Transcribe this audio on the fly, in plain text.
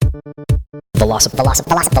Velocipodcast.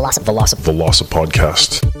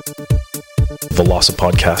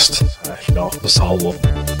 Velocipodcast. No, the Saul.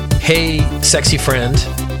 Hey, sexy friend.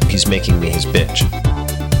 He's making me his bitch.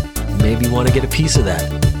 Maybe you want to get a piece of that.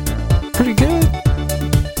 Pretty good.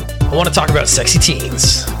 I want to talk about sexy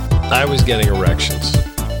teens. I was getting erections.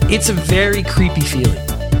 It's a very creepy feeling.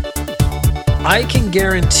 I can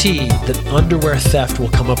guarantee that underwear theft will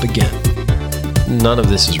come up again. None of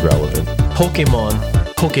this is relevant. Pokemon,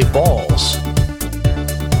 Pokeballs.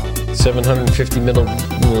 750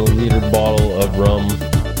 milliliter bottle of rum.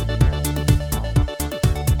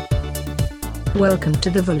 Welcome to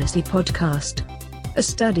the Velocity Podcast, a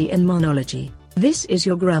study in monology. This is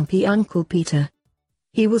your grumpy Uncle Peter.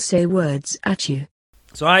 He will say words at you.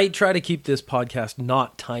 So I try to keep this podcast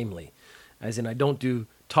not timely, as in I don't do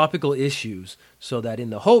topical issues, so that in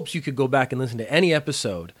the hopes you could go back and listen to any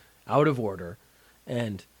episode out of order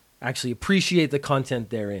and actually appreciate the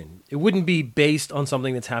content therein. It wouldn't be based on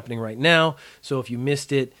something that's happening right now, so if you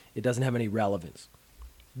missed it, it doesn't have any relevance.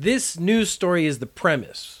 This news story is the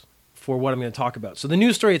premise for what I'm going to talk about. So the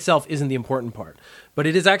news story itself isn't the important part, but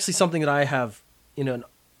it is actually something that I have, in a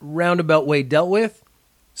roundabout way, dealt with.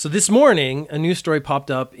 So this morning, a news story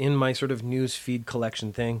popped up in my sort of news feed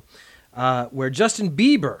collection thing, where Justin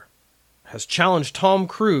Bieber has challenged Tom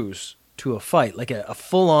Cruise to a fight, like a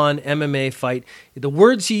full-on MMA fight. The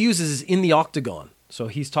words he uses is in the octagon. So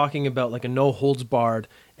he's talking about like a no-holds-barred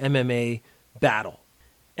MMA battle.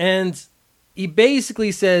 And he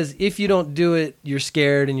basically says, if you don't do it, you're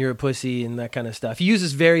scared and you're a pussy and that kind of stuff. He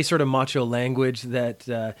uses very sort of macho language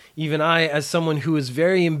that even I, as someone who is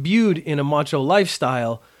very imbued in a macho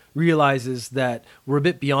lifestyle, realizes that we're a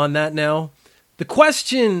bit beyond that now. The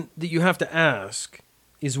question that you have to ask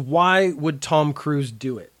is, why would Tom Cruise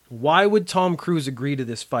do it? Why would Tom Cruise agree to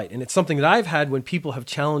this fight? And it's something that I've had when people have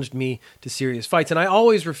challenged me to serious fights, and I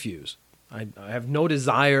always refuse. I have no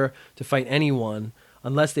desire to fight anyone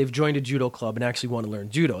unless they've joined a judo club and actually want to learn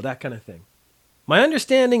judo, that kind of thing. My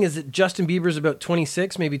understanding is that Justin Bieber is about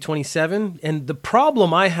 26, maybe 27, and the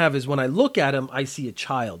problem I have is when I look at him, I see a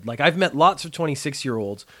child. Like, I've met lots of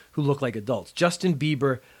 26-year-olds who look like adults. Justin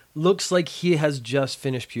Bieber looks like he has just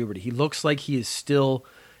finished puberty. He looks like he is still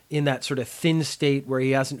in that sort of thin state where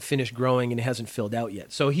he hasn't finished growing and hasn't filled out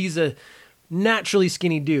yet. So he's a naturally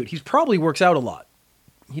skinny dude. He probably works out a lot.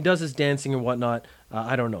 He does his dancing and whatnot.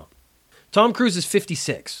 I don't know. Tom Cruise is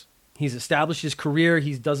 56. He's established his career.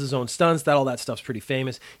 He does his own stunts. All that stuff's pretty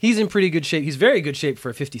famous. He's in pretty good shape. He's very good shape for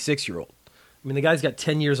a 56-year-old. I mean, the guy's got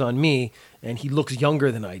 10 years on me, and he looks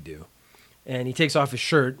younger than I do. And he takes off his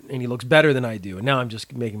shirt, and he looks better than I do. And now I'm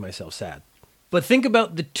just making myself sad. But think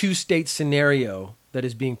about the two-state scenario that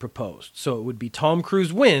is being proposed. So it would be Tom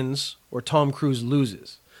Cruise wins or Tom Cruise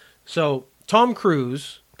loses. So Tom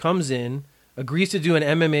Cruise comes in, agrees to do an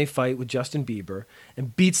MMA fight with Justin Bieber,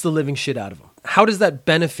 and beats the living shit out of him. How does that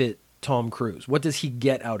benefit Tom Cruise? What does he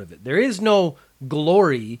get out of it? There is no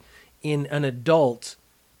glory in an adult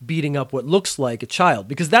beating up what looks like a child,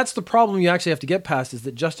 because that's the problem you actually have to get past, is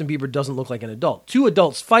that Justin Bieber doesn't look like an adult. Two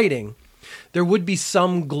adults fighting, there would be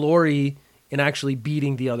some glory in actually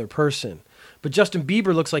beating the other person. But Justin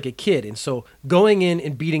Bieber looks like a kid, and so going in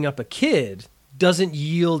and beating up a kid doesn't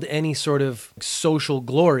yield any sort of social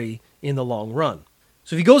glory in the long run.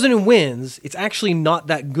 So if he goes in and wins, it's actually not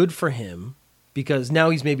that good for him, because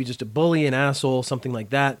now he's maybe just a bully, an asshole, something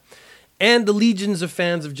like that. And the legions of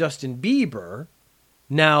fans of Justin Bieber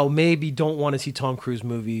now maybe don't want to see Tom Cruise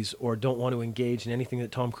movies or don't want to engage in anything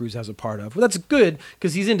that Tom Cruise has a part of. Well, that's good,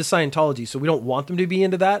 because he's into Scientology, so we don't want them to be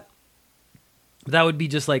into that. That would be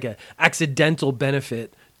just like an accidental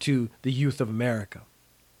benefit to the youth of America.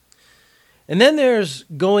 And then there's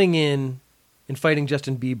going in and fighting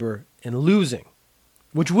Justin Bieber and losing,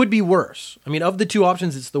 which would be worse. I mean, of the two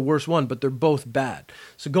options, it's the worst one, but they're both bad.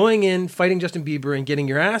 So going in, fighting Justin Bieber and getting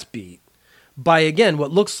your ass beat by, again, what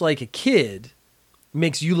looks like a kid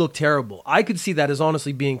makes you look terrible. I could see that as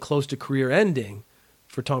honestly being close to career ending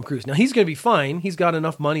for Tom Cruise. Now, he's going to be fine. He's got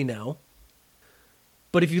enough money now.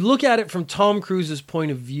 But if you look at it from Tom Cruise's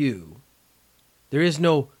point of view, there is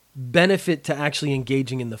no benefit to actually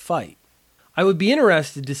engaging in the fight. I would be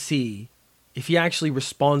interested to see if he actually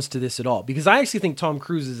responds to this at all, because I actually think Tom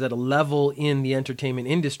Cruise is at a level in the entertainment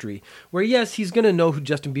industry where, yes, he's going to know who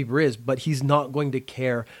Justin Bieber is, but he's not going to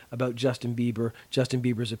care about Justin Bieber, Justin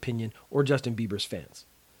Bieber's opinion, or Justin Bieber's fans.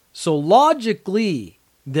 So logically,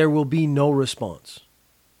 there will be no response.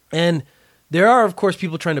 And there are, of course,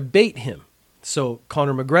 people trying to bait him. So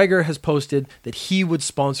Conor McGregor has posted that he would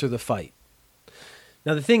sponsor the fight.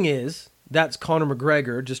 Now, the thing is, that's Conor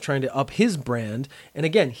McGregor just trying to up his brand. And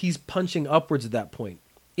again, he's punching upwards at that point.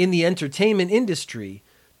 In the entertainment industry,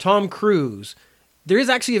 Tom Cruise, there is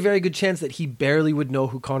actually a very good chance that he barely would know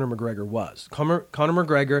who Conor McGregor was. Conor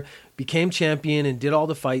McGregor became champion and did all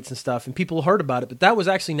the fights and stuff, and people heard about it, but that was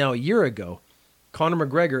actually now a year ago. Conor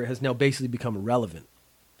McGregor has now basically become irrelevant.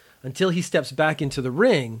 Until he steps back into the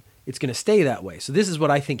ring, it's going to stay that way. So this is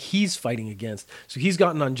what I think he's fighting against. So he's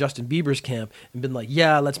gotten on Justin Bieber's camp and been like,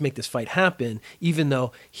 yeah, let's make this fight happen, even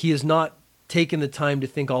though he has not taken the time to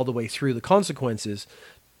think all the way through the consequences.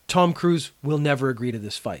 Tom Cruise will never agree to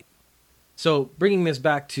this fight. So bringing this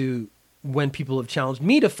back to when people have challenged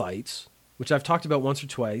me to fights, which I've talked about once or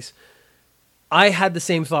twice, I had the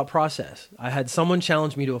same thought process. I had someone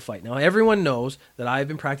challenge me to a fight. Now, everyone knows that I've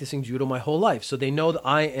been practicing judo my whole life, so they know that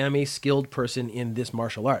I am a skilled person in this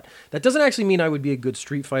martial art. That doesn't actually mean I would be a good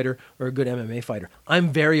street fighter or a good MMA fighter.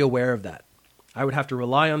 I'm very aware of that. I would have to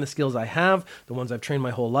rely on the skills I have, the ones I've trained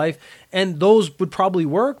my whole life, and those would probably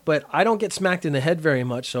work, but I don't get smacked in the head very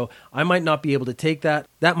much, so I might not be able to take that.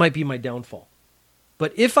 That might be my downfall.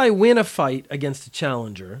 But if I win a fight against a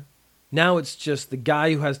challenger, now it's just the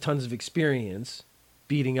guy who has tons of experience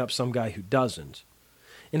beating up some guy who doesn't.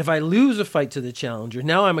 And if I lose a fight to the challenger,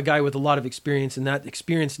 now I'm a guy with a lot of experience, and that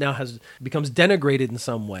experience now becomes denigrated in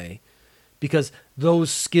some way because those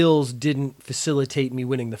skills didn't facilitate me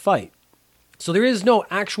winning the fight. So there is no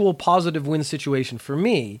actual positive win situation for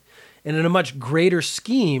me. And in a much greater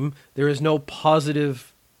scheme, there is no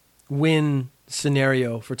positive win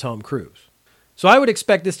scenario for Tom Cruise. So I would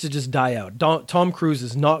expect this to just die out. Tom Cruise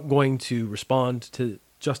is not going to respond to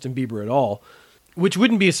Justin Bieber at all, which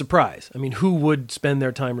wouldn't be a surprise. I mean, who would spend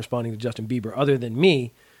their time responding to Justin Bieber other than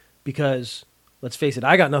me? Because, let's face it,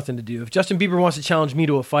 I got nothing to do. If Justin Bieber wants to challenge me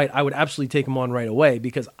to a fight, I would absolutely take him on right away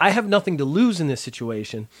because I have nothing to lose in this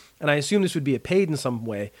situation, and I assume this would be paid in some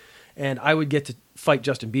way, and I would get to fight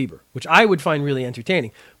Justin Bieber, which I would find really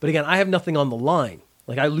entertaining. But again, I have nothing on the line.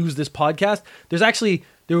 Like, I lose this podcast.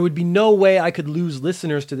 There would be no way I could lose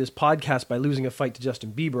listeners to this podcast by losing a fight to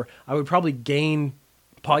Justin Bieber. I would probably gain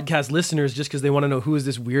podcast listeners just because they want to know who is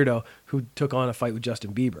this weirdo who took on a fight with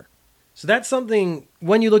Justin Bieber. So that's something,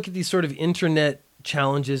 when you look at these sort of internet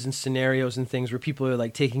challenges and scenarios and things where people are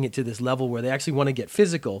like taking it to this level where they actually want to get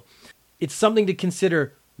physical, it's something to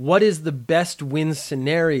consider. What is the best win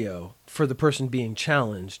scenario for the person being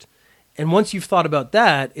challenged? And once you've thought about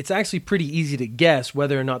that, it's actually pretty easy to guess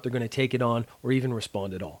whether or not they're going to take it on or even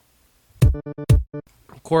respond at all.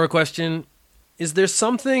 Quora question, is there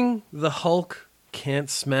something the Hulk can't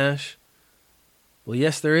smash? Well,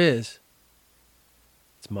 yes, there is.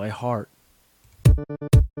 It's my heart.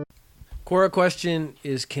 Quora question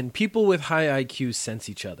is, can people with high IQs sense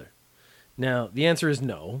each other? Now, the answer is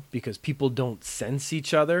no, because people don't sense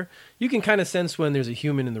each other. You can kind of sense when there's a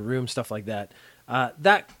human in the room, stuff like that.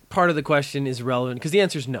 That part of the question is relevant because the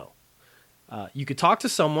answer is no. You could talk to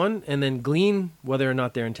someone and then glean whether or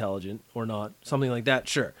not they're intelligent or not, something like that,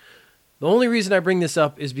 sure. The only reason I bring this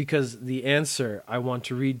up is because the answer I want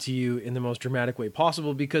to read to you in the most dramatic way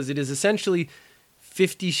possible, because it is essentially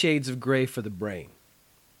 50 Shades of Grey for the brain.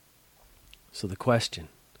 So the question,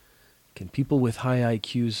 can people with high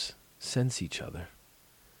IQs sense each other?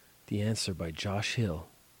 The answer by Josh Hill,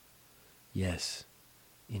 yes,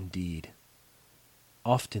 indeed.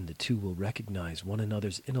 Often the two will recognize one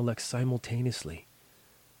another's intellect simultaneously,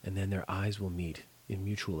 and then their eyes will meet in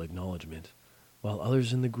mutual acknowledgement, while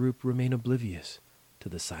others in the group remain oblivious to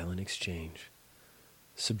the silent exchange.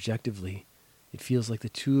 Subjectively, it feels like the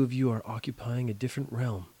two of you are occupying a different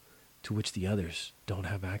realm to which the others don't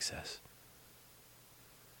have access.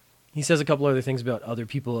 He says a couple other things about other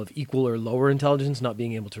people of equal or lower intelligence not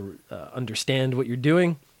being able to understand what you're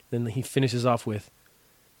doing. Then he finishes off with,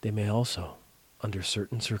 they may also, under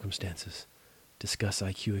certain circumstances, discuss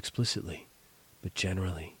IQ explicitly, but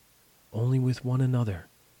generally only with one another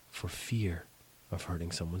for fear of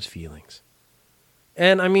hurting someone's feelings.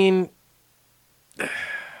 And I mean,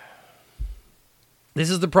 this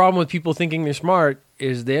is the problem with people thinking they're smart,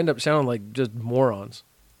 is they end up sounding like just morons.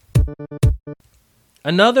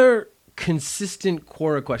 Another consistent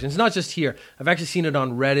Quora question, it's not just here, I've actually seen it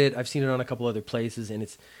on Reddit, I've seen it on a couple other places, and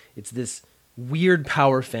it's this weird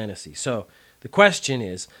power fantasy. So the question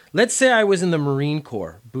is, let's say I was in the Marine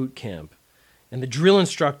Corps boot camp and the drill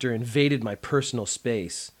instructor invaded my personal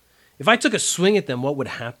space. If I took a swing at them, what would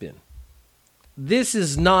happen? This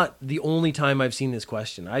is not the only time I've seen this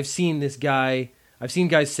question. I've seen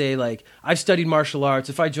guys say, like, I've studied martial arts.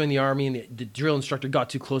 If I joined the army and the drill instructor got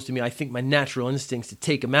too close to me, I think my natural instincts to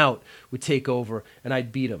take him out would take over and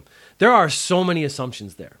I'd beat him. There are so many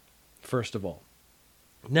assumptions there, first of all.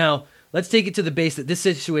 Now, let's take it to the base that this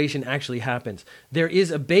situation actually happens. There is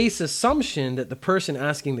a base assumption that the person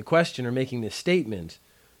asking the question or making this statement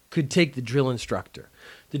could take the drill instructor.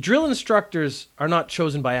 The drill instructors are not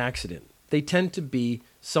chosen by accident. They tend to be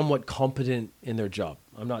somewhat competent in their job.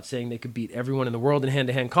 I'm not saying they could beat everyone in the world in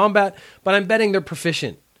hand-to-hand combat, but I'm betting they're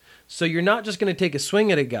proficient. So you're not just going to take a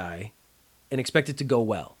swing at a guy and expect it to go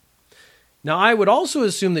well. Now, I would also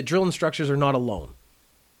assume that drill instructors are not alone.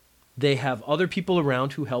 They have other people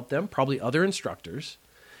around who help them, probably other instructors.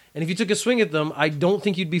 And if you took a swing at them, I don't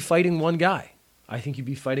think you'd be fighting one guy. I think you'd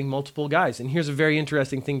be fighting multiple guys. And here's a very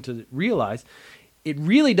interesting thing to realize. It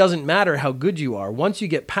really doesn't matter how good you are. Once you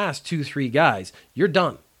get past 2-3 guys, you're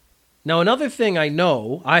done. Now, another thing I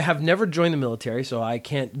know, I have never joined the military, so I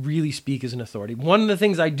can't really speak as an authority. One of the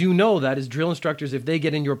things I do know that is drill instructors, if they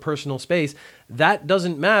get in your personal space, that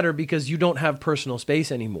doesn't matter because you don't have personal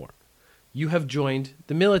space anymore. You have joined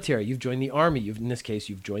the military. You've joined the Army. In this case,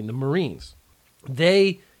 you've joined the Marines.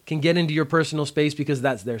 They can get into your personal space because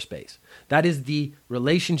that's their space. That is the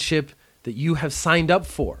relationship that you have signed up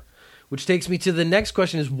for. Which takes me to the next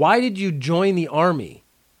question is, why did you join the Army?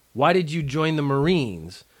 Why did you join the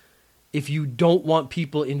Marines if you don't want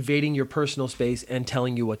people invading your personal space and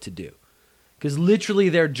telling you what to do? Because literally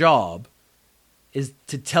their job is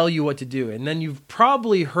to tell you what to do. And then you've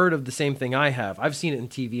probably heard of the same thing I have. I've seen it in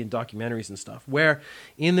TV and documentaries and stuff, where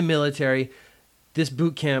in the military, this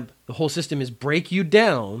boot camp, the whole system is break you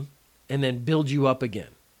down and then build you up again.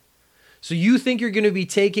 So you think you're going to be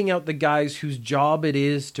taking out the guys whose job it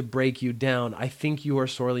is to break you down. I think you are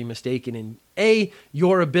sorely mistaken in A,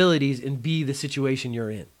 your abilities, and B, the situation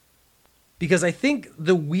you're in. Because I think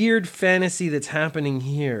the weird fantasy that's happening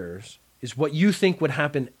here is what you think would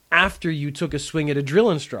happen after you took a swing at a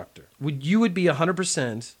drill instructor. You would be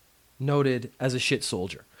 100% noted as a shit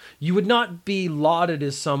soldier. You would not be lauded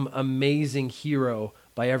as some amazing hero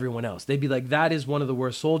by everyone else. They'd be like, that is one of the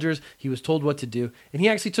worst soldiers. He was told what to do, and he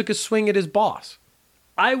actually took a swing at his boss.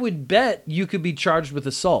 I would bet you could be charged with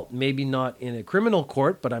assault. Maybe not in a criminal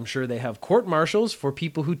court, but I'm sure they have court-martials for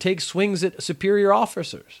people who take swings at superior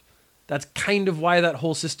officers. That's kind of why that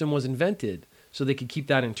whole system was invented, so they could keep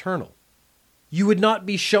that internal. You would not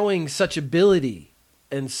be showing such ability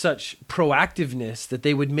and such proactiveness that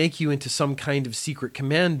they would make you into some kind of secret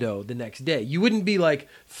commando the next day. You wouldn't be like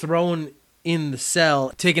thrown in the cell,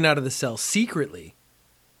 taken out of the cell secretly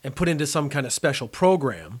and put into some kind of special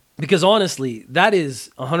program. Because honestly, that is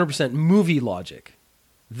 100% movie logic.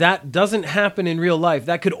 That doesn't happen in real life.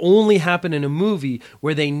 That could only happen in a movie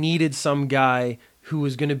where they needed some guy who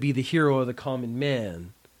was going to be the hero of the common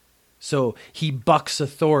man. So he bucks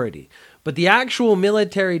authority. But the actual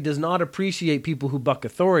military does not appreciate people who buck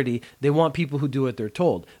authority. They want people who do what they're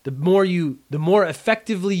told. The more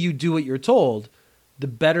effectively you do what you're told, the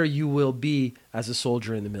better you will be as a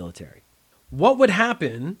soldier in the military. What would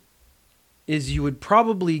happen is you would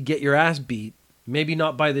probably get your ass beat, maybe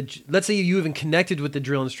not by let's say you even connected with the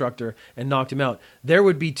drill instructor and knocked him out. There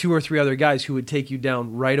would be 2 or 3 other guys who would take you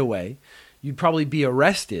down right away. You'd probably be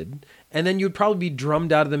arrested, and then you'd probably be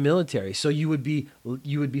drummed out of the military. So you would be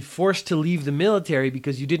forced to leave the military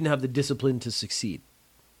because you didn't have the discipline to succeed.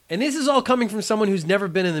 And this is all coming from someone who's never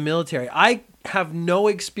been in the military. I have no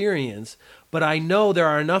experience, but I know there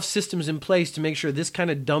are enough systems in place to make sure this kind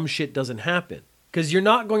of dumb shit doesn't happen. Because you're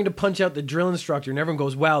not going to punch out the drill instructor and everyone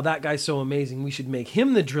goes, wow, that guy's so amazing. We should make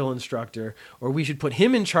him the drill instructor, or we should put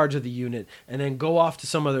him in charge of the unit and then go off to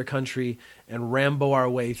some other country and Rambo our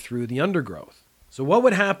way through the undergrowth. So what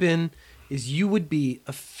would happen is you would be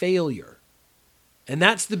a failure. And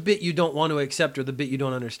that's the bit you don't want to accept, or the bit you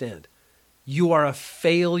don't understand. You are a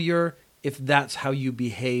failure if that's how you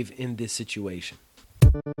behave in this situation.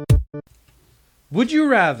 Would you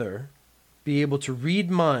rather be able to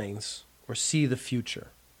read minds or see the future?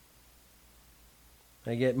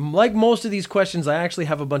 Like most of these questions, I actually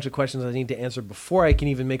have a bunch of questions I need to answer before I can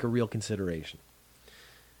even make a real consideration.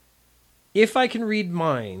 If I can read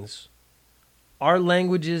minds, are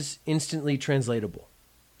languages instantly translatable?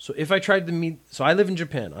 So if I tried to so I live in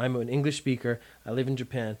Japan. I'm an English speaker. I live in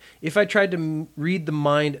Japan. If I tried to read the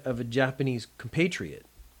mind of a Japanese compatriot,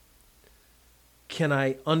 can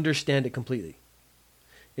I understand it completely?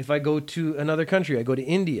 If I go to another country, I go to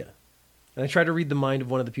India, and I try to read the mind of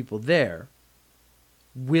one of the people there,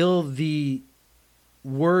 will the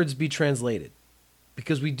words be translated?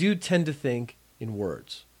 Because we do tend to think in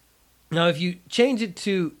words. Now, if you change it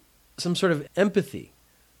to some sort of empathy,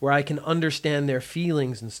 where I can understand their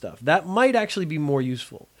feelings and stuff, that might actually be more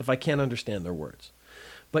useful if I can't understand their words.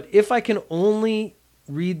 But if I can only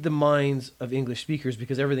read the minds of English speakers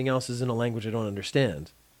because everything else is in a language I don't understand,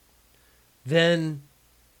 then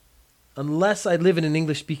unless I live in an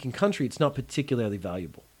English-speaking country, it's not particularly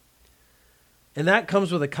valuable. And that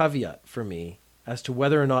comes with a caveat for me as to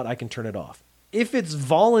whether or not I can turn it off. If it's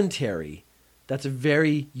voluntary, That's a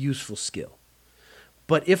very useful skill.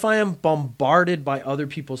 But if I am bombarded by other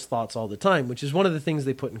people's thoughts all the time, which is one of the things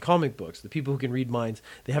they put in comic books, the people who can read minds,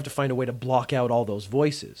 they have to find a way to block out all those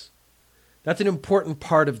voices. That's an important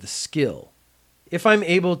part of the skill. If I'm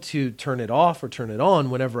able to turn it off or turn it on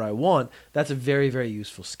whenever I want, that's a very, very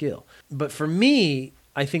useful skill. But for me,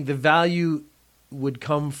 I think the value would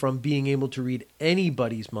come from being able to read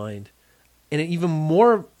anybody's mind. And even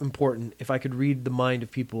more important, if I could read the mind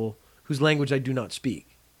of people whose language I do not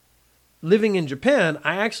speak. Living in Japan,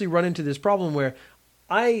 I actually run into this problem where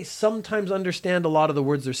I sometimes understand a lot of the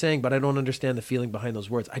words they're saying, but I don't understand the feeling behind those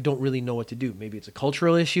words. I don't really know what to do. Maybe it's a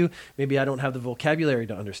cultural issue. Maybe I don't have the vocabulary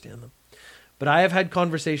to understand them. But I have had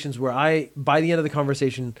conversations where I, by the end of the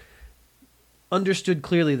conversation, understood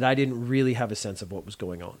clearly that I didn't really have a sense of what was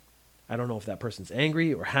going on. I don't know if that person's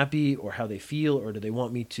angry or happy or how they feel, or do they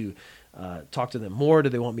want me to talk to them more? Do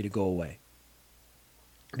they want me to go away?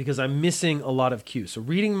 Because I'm missing a lot of cues. So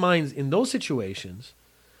reading minds in those situations,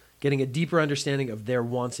 getting a deeper understanding of their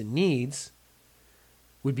wants and needs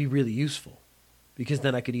would be really useful. Because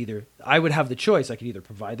then I would have the choice. I could either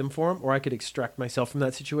provide them for them or I could extract myself from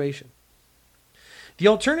that situation. The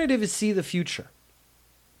alternative is see the future.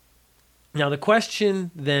 Now the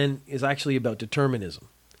question then is actually about determinism.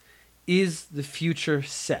 Is the future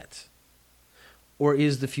set? Or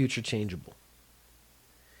is the future changeable?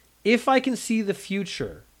 If I can see the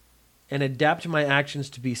future and adapt my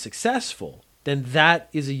actions to be successful, then that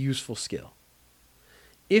is a useful skill.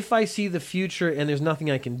 If I see the future and there's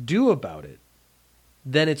nothing I can do about it,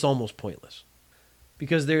 then it's almost pointless.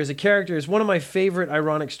 Because there's a character, it's one of my favorite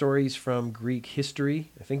ironic stories from Greek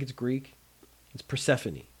history. I think it's Greek. It's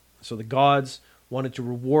Persephone. So the gods wanted to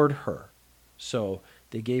reward her. So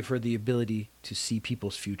they gave her the ability to see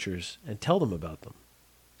people's futures and tell them about them.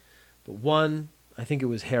 But one, I think it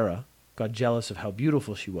was Hera, got jealous of how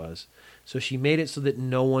beautiful she was, so she made it so that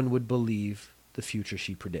no one would believe the future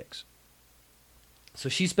she predicts. So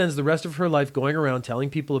she spends the rest of her life going around telling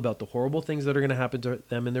people about the horrible things that are going to happen to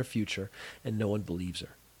them in their future, and no one believes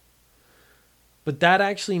her. But that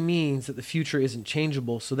actually means that the future isn't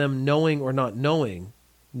changeable, so them knowing or not knowing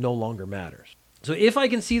no longer matters. So if I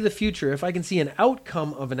can see the future, if I can see an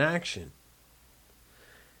outcome of an action,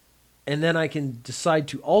 and then I can decide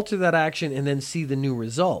to alter that action and then see the new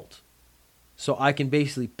result. So I can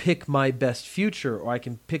basically pick my best future, or I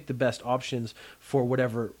can pick the best options for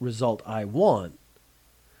whatever result I want.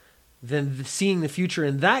 Then seeing the future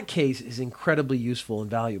in that case is incredibly useful and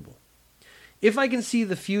valuable. If I can see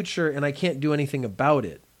the future and I can't do anything about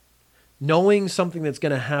it, knowing something that's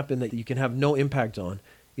going to happen that you can have no impact on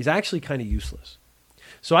is actually kind of useless.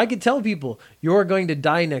 So I could tell people, you're going to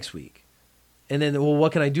die next week. And then, well,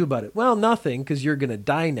 what can I do about it? Well, nothing, because you're going to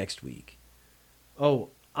die next week. Oh,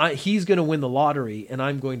 he's going to win the lottery, and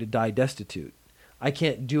I'm going to die destitute. I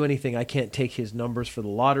can't do anything. I can't take his numbers for the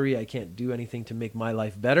lottery. I can't do anything to make my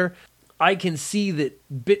life better. I can see that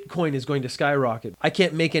Bitcoin is going to skyrocket. I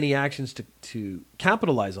can't make any actions to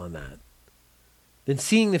capitalize on that. Then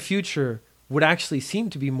seeing the future would actually seem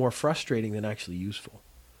to be more frustrating than actually useful.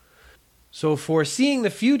 So for seeing the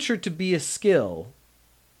future to be a skill,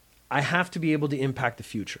 I have to be able to impact the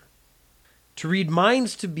future. To read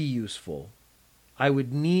minds to be useful, I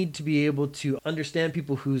would need to be able to understand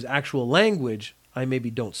people whose actual language I maybe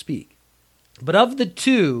don't speak. But of the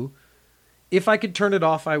two, if I could turn it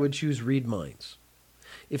off, I would choose read minds.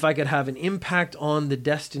 If I could have an impact on the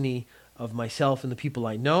destiny of myself and the people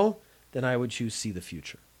I know, then I would choose see the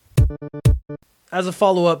future. As a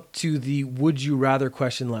follow-up to the would you rather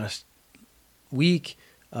question last week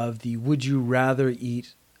of the would you rather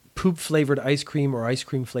eat poop-flavored ice cream or ice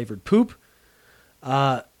cream-flavored poop,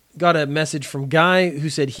 got a message from Guy who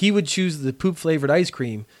said he would choose the poop-flavored ice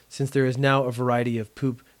cream since there is now a variety of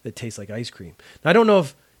poop that tastes like ice cream. Now, I don't know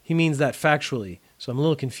if he means that factually, so I'm a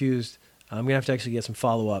little confused. I'm going to have to actually get some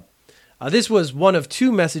follow-up. This was one of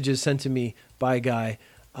two messages sent to me by a guy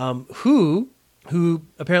who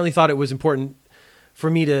apparently thought it was important for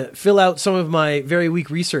me to fill out some of my very weak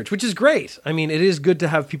research, which is great. I mean, it is good to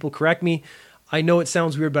have people correct me. I know it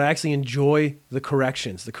sounds weird, but I actually enjoy the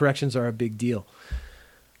corrections. The corrections are a big deal.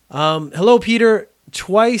 Hello, Peter.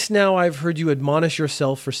 Twice now I've heard you admonish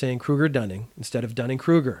yourself for saying Kruger-Dunning instead of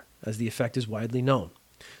Dunning-Kruger, as the effect is widely known.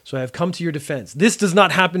 So I have come to your defense. This does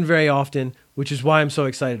not happen very often, which is why I'm so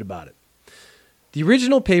excited about it. The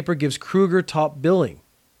original paper gives Kruger top billing.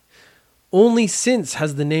 Only since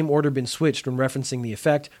has the name order been switched when referencing the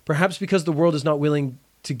effect, perhaps because the world is not willing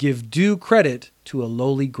to give due credit to a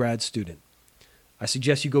lowly grad student. I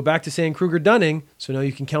suggest you go back to saying Kruger-Dunning so now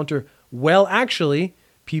you can counter, well, actually,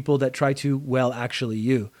 people that try to, well, actually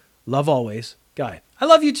you. Love always, Guy. I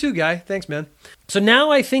love you too, Guy. Thanks, man. So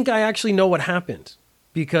now I think I actually know what happened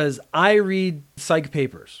because I read psych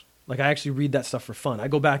papers. Like I actually read that stuff for fun. I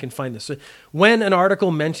go back and find this. So when an article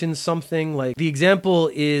mentions something, like the example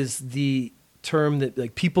is the term that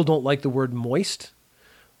like people don't like the word moist.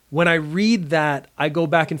 When I read that, I go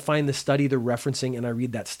back and find the study they're referencing and I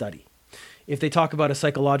read that study. If they talk about a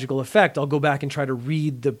psychological effect, I'll go back and try to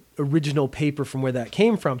read the original paper from where that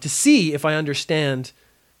came from to see if I can understand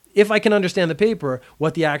the paper,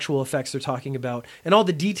 what the actual effects they're talking about, and all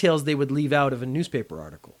the details they would leave out of a newspaper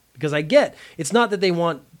article. Because I get, it's not that they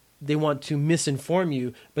want to misinform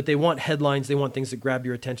you, but they want headlines, they want things that grab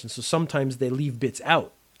your attention. So sometimes they leave bits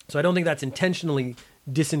out. So I don't think that's intentionally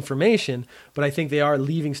disinformation, but I think they are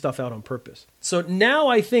leaving stuff out on purpose. So now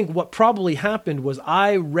I think what probably happened was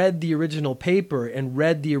I read the original paper and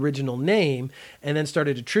read the original name and then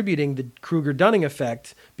started attributing the Kruger-Dunning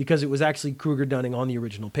effect because it was actually Kruger-Dunning on the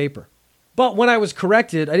original paper. But when I was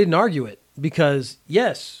corrected, I didn't argue it because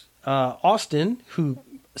yes, Austin, who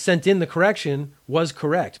sent in the correction, was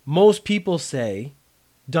correct. Most people say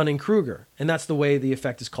Dunning-Kruger, and that's the way the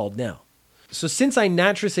effect is called now. So since I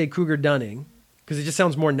naturally say Kruger-Dunning, because it just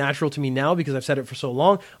sounds more natural to me now because I've said it for so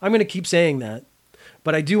long, I'm going to keep saying that.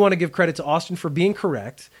 But I do want to give credit to Austin for being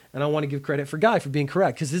correct, and I want to give credit for Guy for being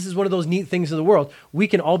correct, because this is one of those neat things in the world. We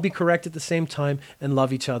can all be correct at the same time and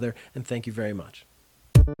love each other, and thank you very much.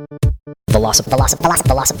 Velocip Podcast.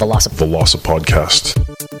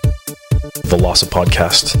 Velocip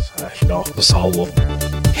Podcast.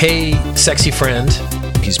 Hey, sexy friend.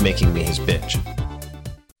 He's making me his bitch.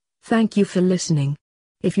 Thank you for listening.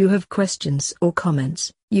 If you have questions or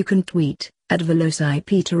comments, you can tweet at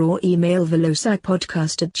VelociPeter or email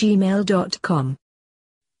velocipodcast@gmail.com.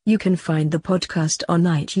 You can find the podcast on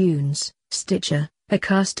iTunes, Stitcher,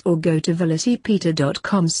 Acast, or go to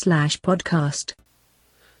velocipeter.com/podcast.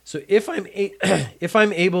 So if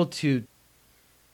I'm able to